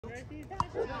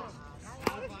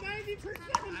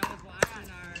was watching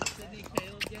our Sydney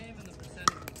Caleb game and the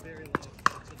percentage was very low.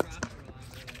 The drops were a lot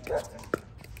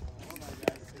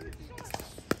really low.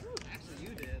 Actually,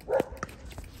 you did.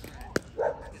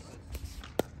 Alright.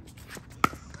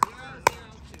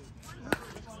 0-0-2.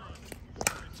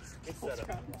 Good setup.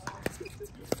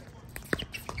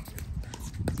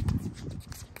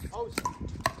 Oh,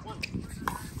 one.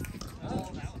 Oh,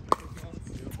 that was pretty close.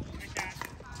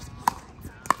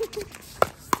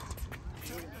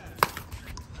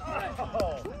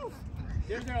 Oh.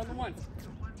 There's there on the one.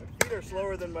 My feet are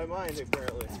slower than my mind,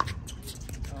 apparently.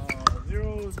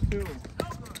 0-2.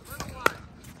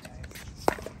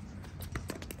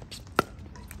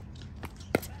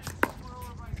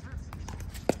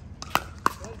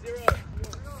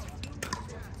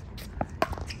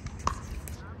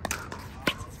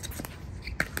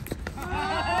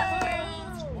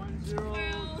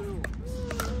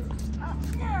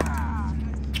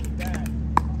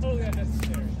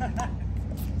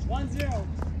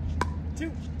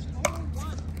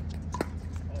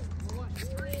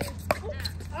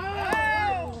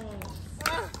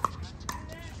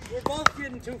 We're both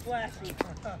getting too flashy.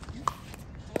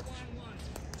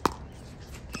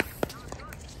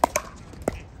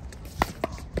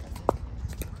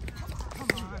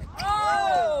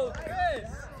 Oh, Chris!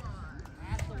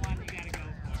 That's the one you gotta go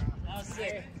for. That was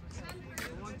sick.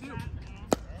 1-2.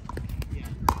 Yeah.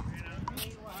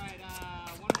 Alright,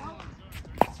 1-1.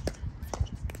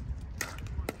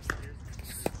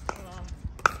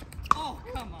 Oh,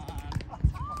 come on.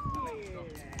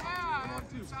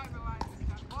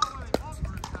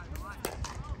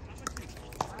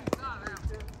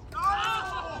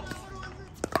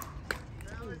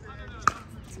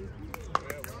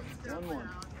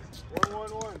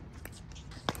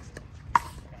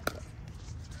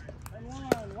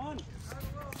 One.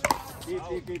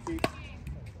 Beep.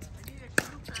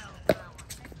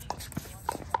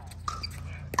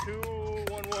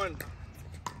 2-1-1.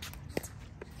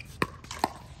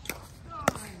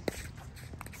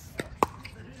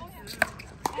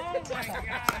 Oh my gosh.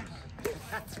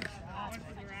 Went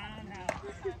for the roundhouse.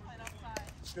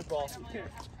 Good ball.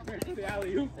 The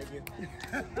alley-oop. Thank you.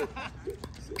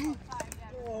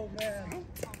 Oh, man.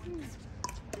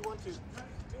 2-1-2.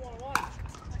 2-on-1.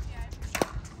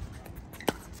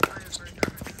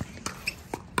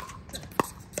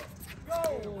 Go!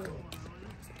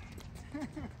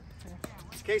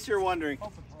 In case you're wondering.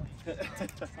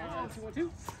 2-1-2.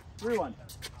 3-1.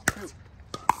 2.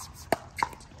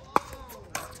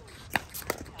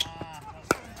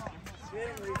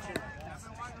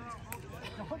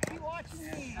 Don't be watching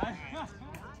me.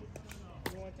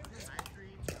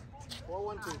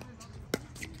 4-1-2.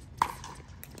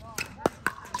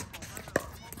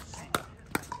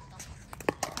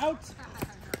 Out.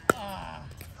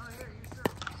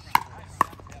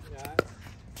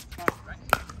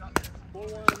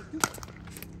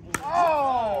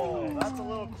 Oh, that's a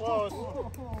little close.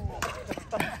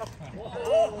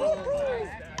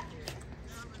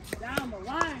 Down the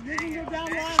line. You're going to go down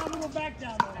the line. I'm going to go back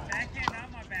down the line. Backhand,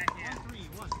 not my backhand.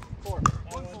 4.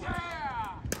 1-4.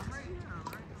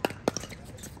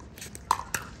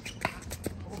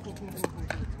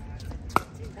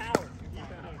 Team power.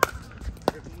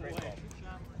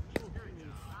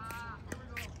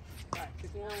 Alright,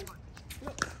 kick one.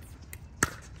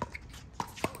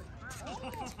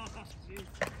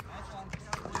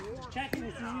 Checking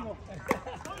is illegal.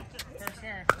 For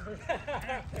sure.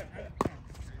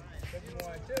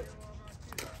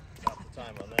 Stop the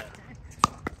time on that.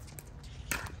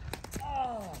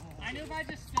 Oh. I knew if I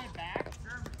just stood back,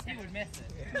 he would miss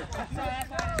it. So that's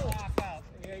why I didn't walk up.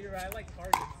 Yeah, you're right. I like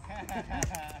targets.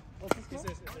 What's this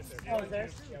score? Oh, is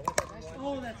theirs? Yeah,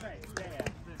 Oh, that's right. Yeah.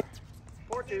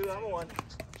 4-2. I'm a 1.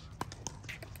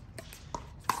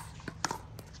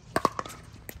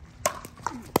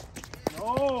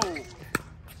 No.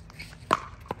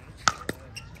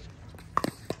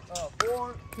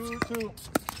 4-2-2.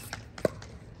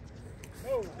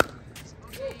 No.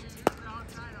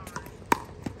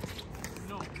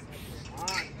 No. On.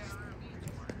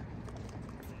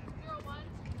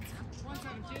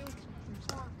 1-7-2.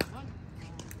 1.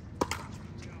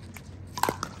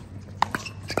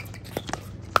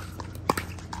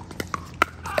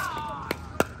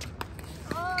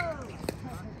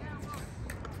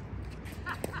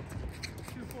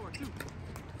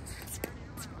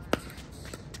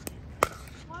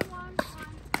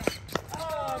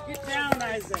 Get down,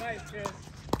 Isaac. Nice, Chris.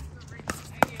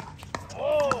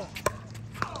 Oh.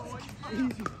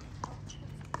 Easy.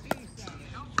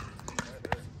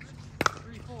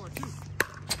 3-4-2.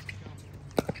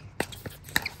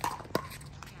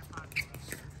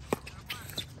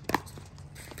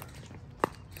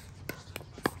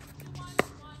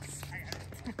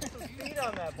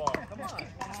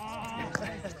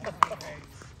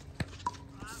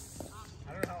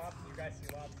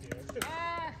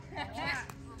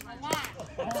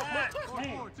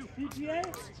 Hey, PGA,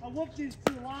 I whooped these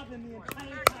two lob in the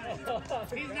entire time.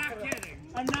 He's not kidding.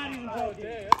 I'm not even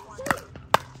joking.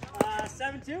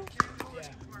 7-2? Yeah.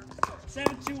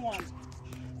 7-2-1.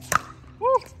 Woo!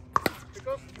 It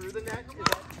goes through the net.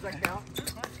 Does that count?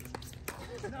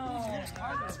 No.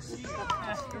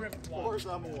 4's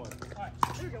on 1. Alright,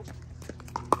 here we go.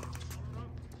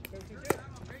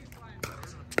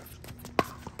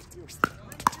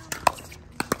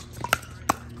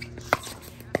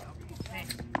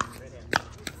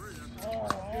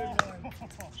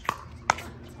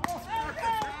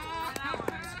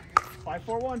 Five,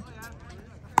 4, 1.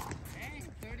 Hey,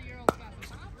 30-year-old class.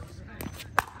 I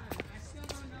still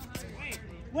don't know how to wait.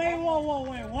 Wait, whoa,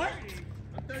 wait, what?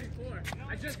 I'm 34.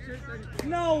 I just turned 34.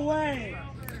 No way.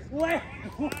 Wait,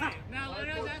 what? Now,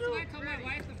 literally, that's what I told my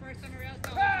wife the first time I realized.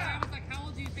 I was like, how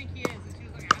old do you think he is? And she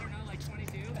was like, I don't know, like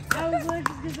 22. I was like,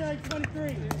 just gonna say like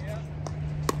 23. Yeah.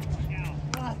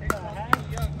 What the heck?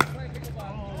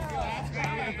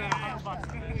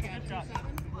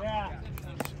 Yeah.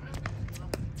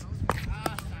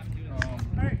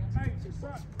 Alright, 6,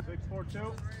 4, 2. I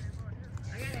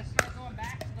gotta start going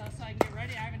back to those so I can get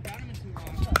ready. I haven't done them in too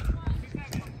long.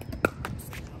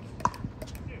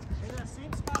 Is that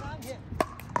seam spot on? Hit.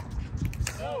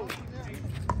 No.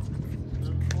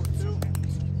 7, 4, 2.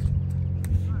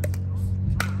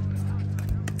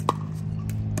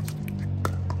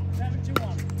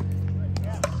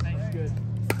 Good.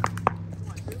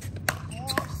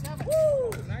 7.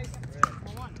 Woo! Nice. 1.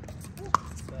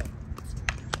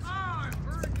 Oh, I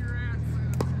burned your ass.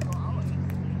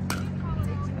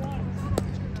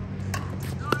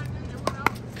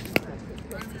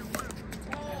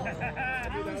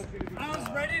 I was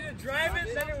ready to drive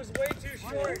it, then it was way too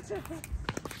short.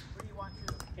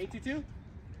 8-2-2?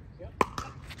 Yep.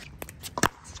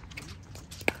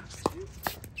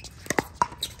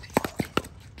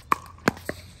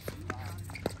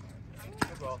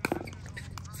 Good ball.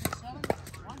 6, 7,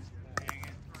 1.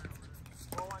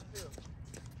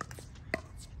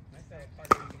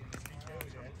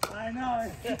 I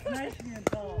know, it's nice being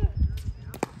tall.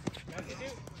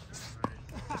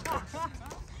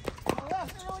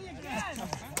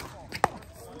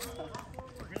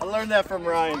 I learned that from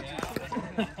Ryan.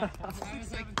 I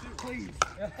was like, please.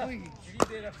 If you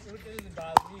did it doesn't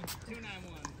bother me.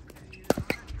 291.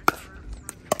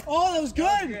 Oh, that was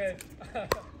good! Yeah,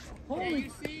 Holy. you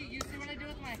see what I do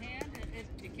with my hand?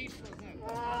 It keeps those in.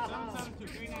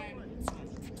 77239.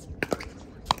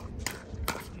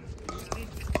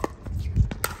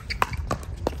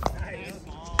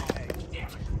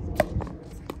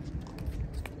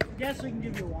 Guess we can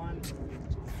give you 1.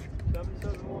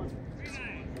 7-7-1.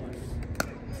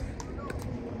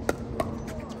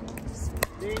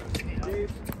 39.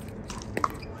 Deep.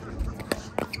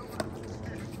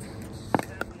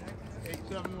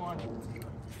 8-7-1.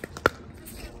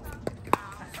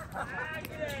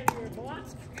 Get out of here, boy.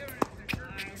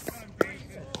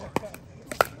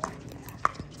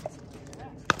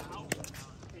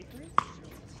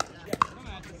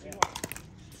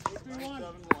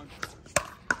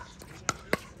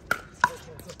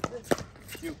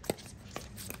 You.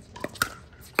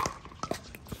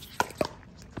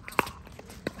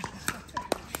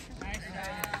 Nice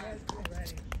job.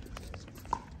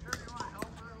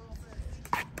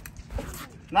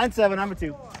 9-7, I'm a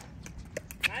 2.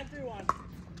 9-3-1.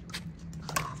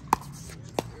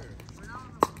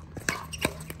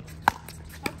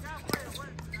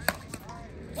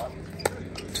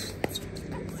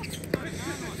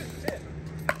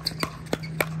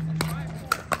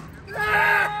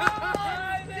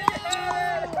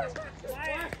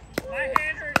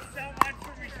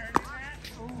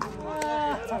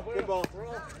 Good ball.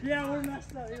 Yeah, we're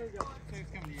messed up. Here we go.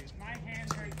 My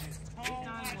hand hurts.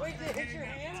 Wait, did it hit your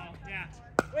hand? Yeah.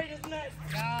 Wait, isn't that?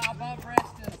 No, above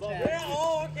wrist is Yeah,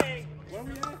 oh, okay. Where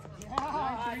we at?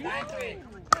 9-3.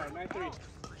 Alright, 9-3.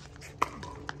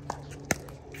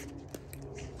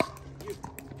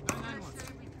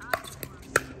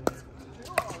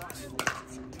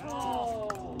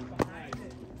 Oh. Behind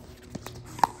it.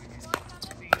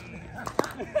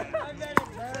 I bet it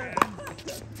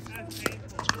burns. That's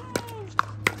painful.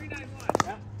 391.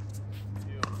 Yep.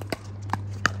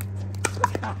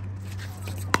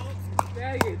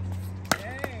 Dang it.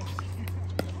 Dang.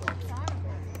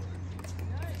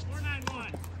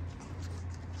 491.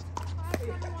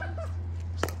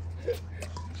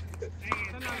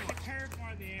 Dang it. Curve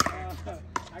more in the air.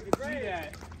 I can see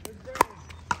that.